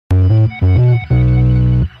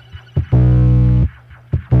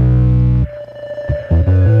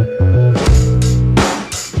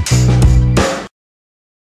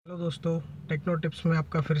दोस्तों, techno tips में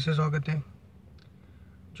आपका फिर से स्वागत है।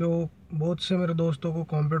 जो बहुत से मेरे दोस्तों को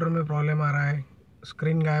कंप्यूटर में प्रॉब्लम आ रहा है,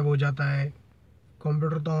 स्क्रीन गायब हो जाता है,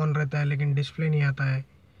 कंप्यूटर तो ऑन रहता है लेकिन डिस्प्ले नहीं आता है।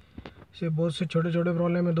 ऐसे बहुत से छोटे छोटे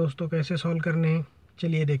प्रॉब्लम है दोस्तों, कैसे सॉल्व करने हैं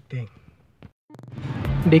चलिए देखते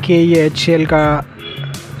हैं। देखिए ये HCL का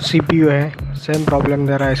CPU है, सेम प्रॉब्लम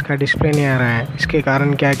दे रहा है, इसका डिस्प्ले नहीं आ रहा है। इसके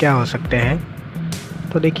कारण क्या क्या हो सकते हैं,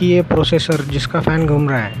 तो देखिए ये प्रोसेसर जिसका फ़ैन घूम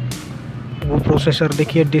रहा है वो प्रोसेसर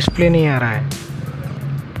देखिए डिस्प्ले नहीं आ रहा है।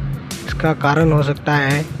 इसका कारण हो सकता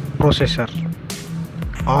है प्रोसेसर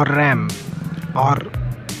और रैम और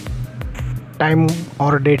टाइम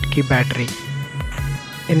और डेट की बैटरी।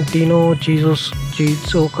 इन तीनों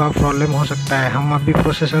चीज़ों का प्रॉब्लम हो सकता है। हम अभी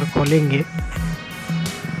प्रोसेसर खोलेंगे,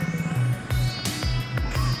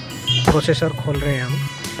 प्रोसेसर खोल रहे हैं हम।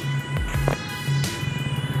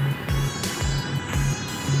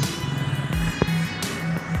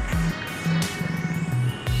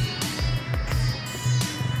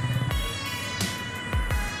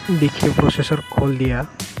 देखिए प्रोसेसर खोल दिया।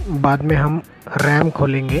 बाद में हम रैम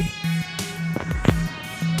खोलेंगे।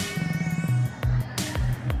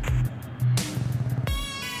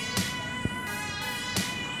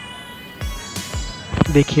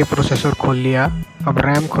 देखिए प्रोसेसर खोल लिया, अब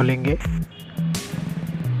रैम खोलेंगे।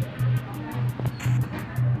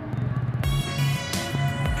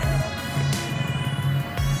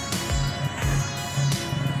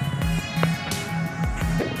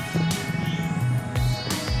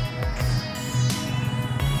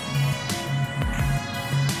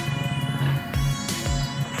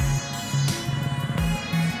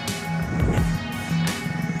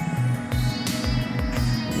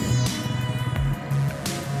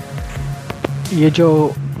 ये जो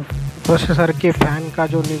प्रोसेसर के फैन का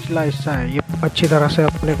जो निचला हिस्सा है, ये अच्छी तरह से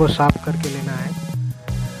अपने को साफ करके लेना है।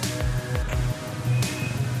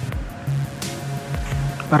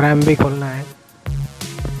 रैम भी खोलना है।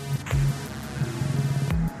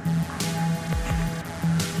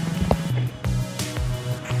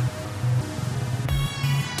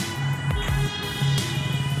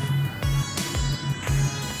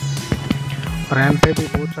 रैम पे भी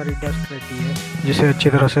बहुत सारी डस्ट रहती है जिसे अच्छी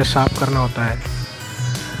तरह से साफ करना होता है।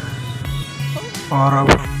 और अब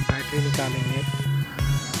हम बैटरी निकालेंगे।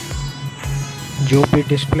 जो भी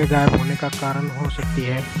डिस्प्ले गायब होने का कारण हो सकती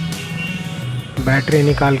है, बैटरी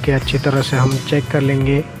निकाल के अच्छी तरह से हम चेक कर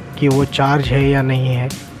लेंगे कि वो चार्ज है या नहीं है।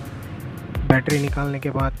 बैटरी निकालने के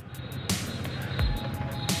बाद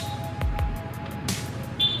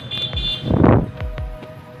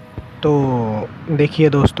तो देखिए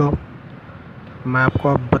दोस्तों, मैं आपको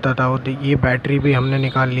अब बताता हूँ। ये बैटरी भी हमने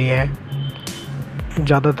निकाल ली है।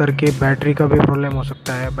 ज़्यादातर के बैटरी का भी प्रॉब्लम हो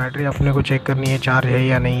सकता है। बैटरी अपने को चेक करनी है चार्ज है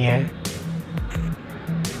या नहीं है।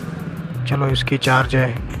 चलो इसकी चार्ज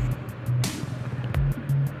है।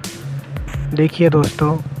 देखिए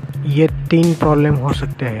दोस्तों, ये 3 प्रॉब्लम हो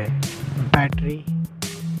सकते हैं, बैटरी,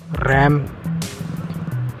 रैम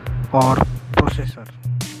और प्रोसेसर।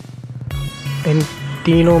 इन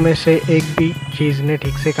तीनों में से एक भी चीज़ ने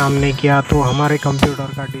ठीक से काम नहीं किया तो हमारे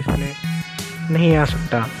कंप्यूटर का डिस्प्ले नहीं आ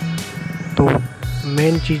सकता। तो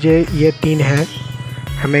मेन चीज़ें ये 3 हैं।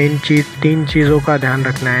 हमें इन 3 चीज़ों का ध्यान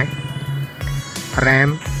रखना है,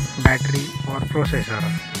 रैम, बैटरी और प्रोसेसर।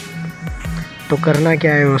 तो करना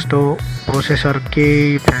क्या है दोस्तों, प्रोसेसर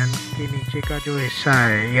के फैन के नीचे का जो हिस्सा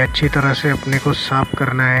है ये अच्छी तरह से अपने को साफ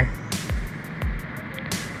करना है।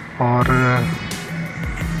 और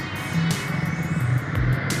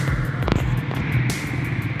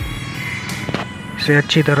इसे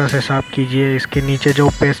अच्छी तरह से साफ़ कीजिए। इसके नीचे जो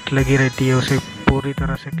पेस्ट लगी रहती है उसे पूरी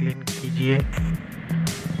तरह से क्लीन कीजिए।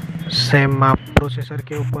 सेम आप प्रोसेसर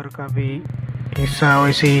के ऊपर का भी हिस्सा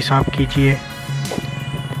वैसे ही साफ़ कीजिए।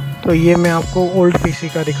 तो ये मैं आपको ओल्ड पीसी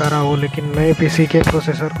का दिखा रहा हूँ, लेकिन नए पीसी के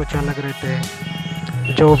प्रोसेसर कुछ अलग रहते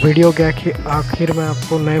हैं। जो वीडियो के आखिर में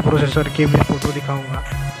आपको नए प्रोसेसर की भी फ़ोटो दिखाऊँगा,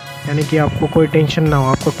 यानी कि आपको कोई टेंशन ना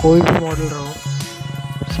हो। आपका कोई भी मॉडल रहो,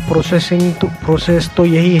 प्रोसेस तो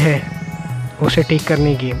यही है उसे ठीक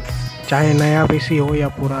करने की। चाहे नया पीसी हो या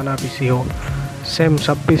पुराना पीसी हो, सेम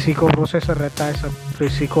सब पीसी को प्रोसेसर रहता है, सब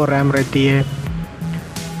पीसी को रैम रहती है।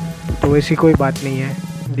 तो ऐसी कोई बात नहीं है।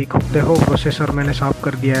 देखो प्रोसेसर मैंने साफ़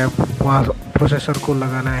कर दिया है, वहाँ प्रोसेसर को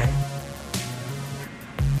लगाना है।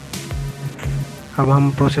 अब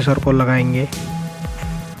हम प्रोसेसर को लगाएंगे।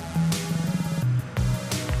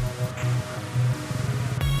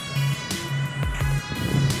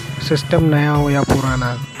 सिस्टम नया हो या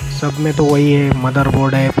पुराना, सब में तो वही है,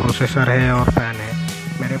 मदरबोर्ड है, प्रोसेसर है और फैन है।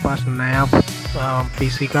 मेरे पास नया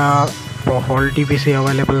पीसी का फॉल्टी पीसी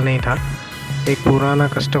अवेलेबल नहीं था। एक पुराना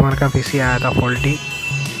कस्टमर का पीसी आया था फॉल्टी,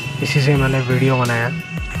 इसी से मैंने वीडियो बनाया।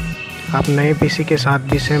 आप नए पीसी के साथ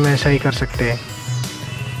भी सेम ऐसा ही कर सकते हैं।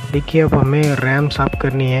 देखिए अब हमें रैम साफ़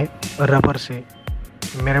करनी है रबर से।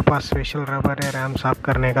 मेरे पास स्पेशल रबर है रैम साफ़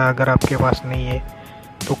करने का। अगर आपके पास नहीं है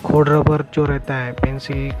तो खोड रबर जो रहता है,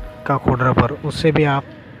 पेंसिल का खोड रबर, उससे भी आप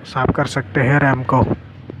साफ़ कर सकते हैं रैम को।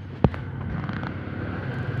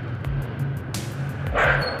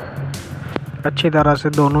 अच्छी तरह से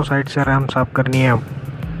दोनों साइड से रैम साफ़ करनी है अब।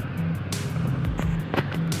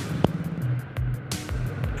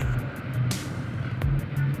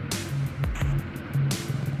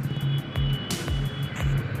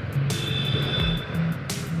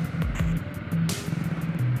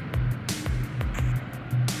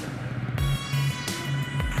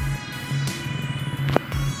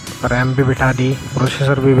 रैम भी बिठा दी,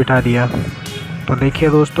 प्रोसेसर भी बिठा दिया। तो देखिए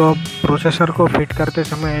दोस्तों, अब प्रोसेसर को फिट करते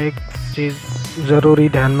समय एक चीज़ ज़रूरी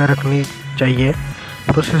ध्यान में रखनी चाहिए।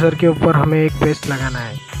 प्रोसेसर के ऊपर हमें एक पेस्ट लगाना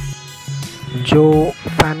है जो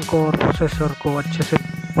फैन को और प्रोसेसर को अच्छे से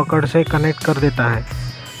पकड़ से कनेक्ट कर देता है।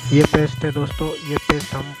 ये पेस्ट है दोस्तों, ये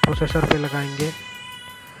पेस्ट हम प्रोसेसर पे लगाएंगे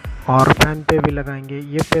और फैन पे भी लगाएंगे।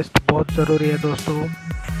 ये पेस्ट बहुत ज़रूरी है दोस्तों।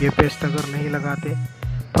 ये पेस्ट अगर नहीं लगाते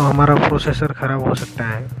तो हमारा प्रोसेसर ख़राब हो सकता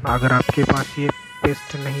है। अगर आपके पास ये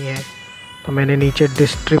पेस्ट नहीं है तो मैंने नीचे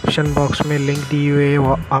डिस्क्रिप्शन बॉक्स में लिंक दी हुई है,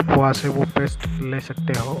 आप वहाँ से वो पेस्ट ले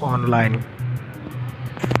सकते हो ऑनलाइन।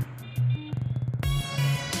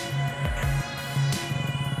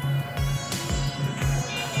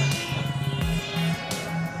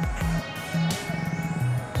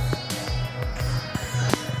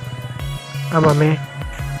 अब हमें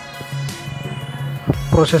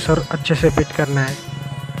प्रोसेसर अच्छे से फिट करना है।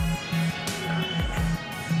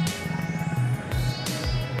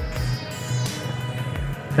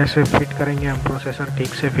 ऐसे फिट करेंगे हम, प्रोसेसर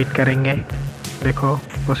ठीक से फिट करेंगे। देखो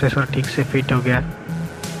प्रोसेसर ठीक से फिट हो गया।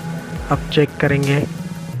 अब चेक करेंगे,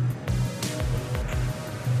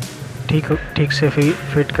 ठीक से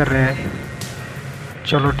फिट कर रहे हैं।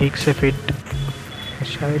 चलो ठीक से फिट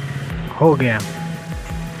शायद हो गया।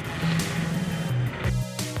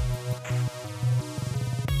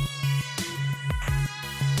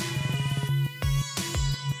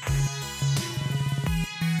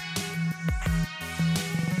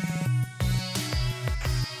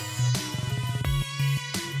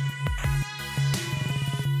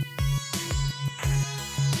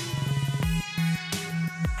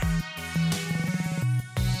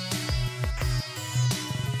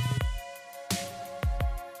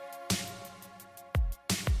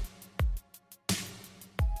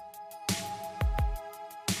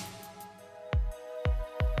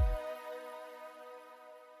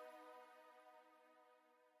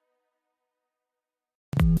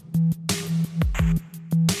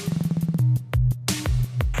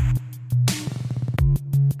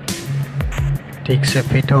 ठीक से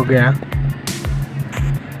फिट हो गया।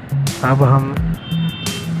 अब हम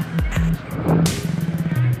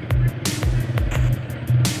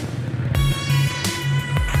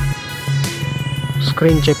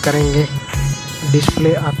स्क्रीन चेक करेंगे,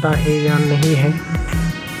 डिस्प्ले आता है या नहीं है।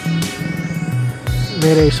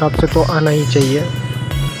 मेरे हिसाब से तो आना ही चाहिए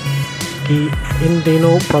कि इन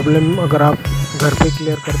दिनों प्रॉब्लम अगर आप घर पे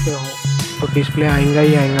क्लियर करते हो तो डिस्प्ले आएगा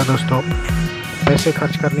ही आएगा दोस्तों। पैसे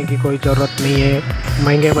खर्च करने की कोई ज़रूरत नहीं है,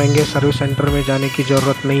 महंगे सर्विस सेंटर में जाने की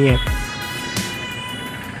ज़रूरत नहीं है।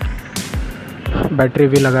 बैटरी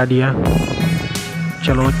भी लगा दिया।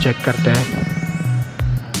 चलो चेक करते हैं,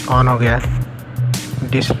 ऑन हो गया।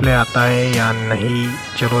 डिस्प्ले आता है या नहीं,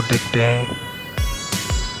 चलो देखते हैं।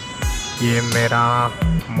 ये मेरा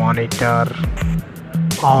मॉनिटर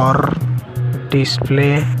और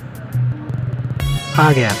डिस्प्ले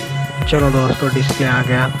आ गया। चलो दोस्तों, डिस्प्ले आ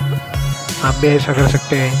गया। आप भी ऐसा कर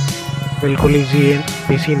सकते हैं, बिल्कुल इजी है।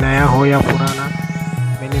 पीसी नया हो या पुराना,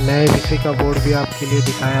 मैंने नए पीसी का बोर्ड भी आपके लिए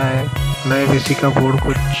दिखाया है। नए पीसी का बोर्ड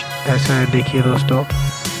कुछ ऐसा है, देखिए दोस्तों,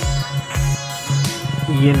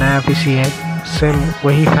 ये नया पीसी है। सेम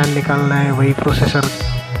वही फ़ैन निकालना है, वही प्रोसेसर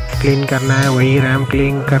क्लीन करना है, वही रैम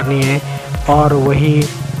क्लीन करनी है और वही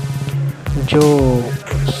जो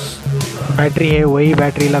बैटरी है वही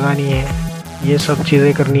बैटरी लगानी है। ये सब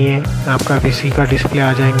चीज़ें करनी है। आपका पीसी का डिस्प्ले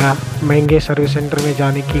आ जाएगा। महंगे सर्विस सेंटर में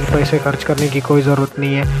जाने की, पैसे खर्च करने की कोई ज़रूरत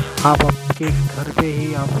नहीं है। आप आपके घर पे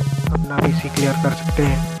ही आप अपना पीसी क्लियर कर सकते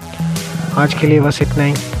हैं। आज के लिए बस इतना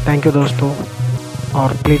ही। थैंक यू दोस्तों,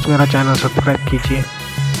 और प्लीज़ मेरा चैनल सब्सक्राइब कीजिए।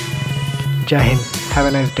 जय Hind, have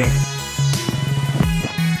a nice day.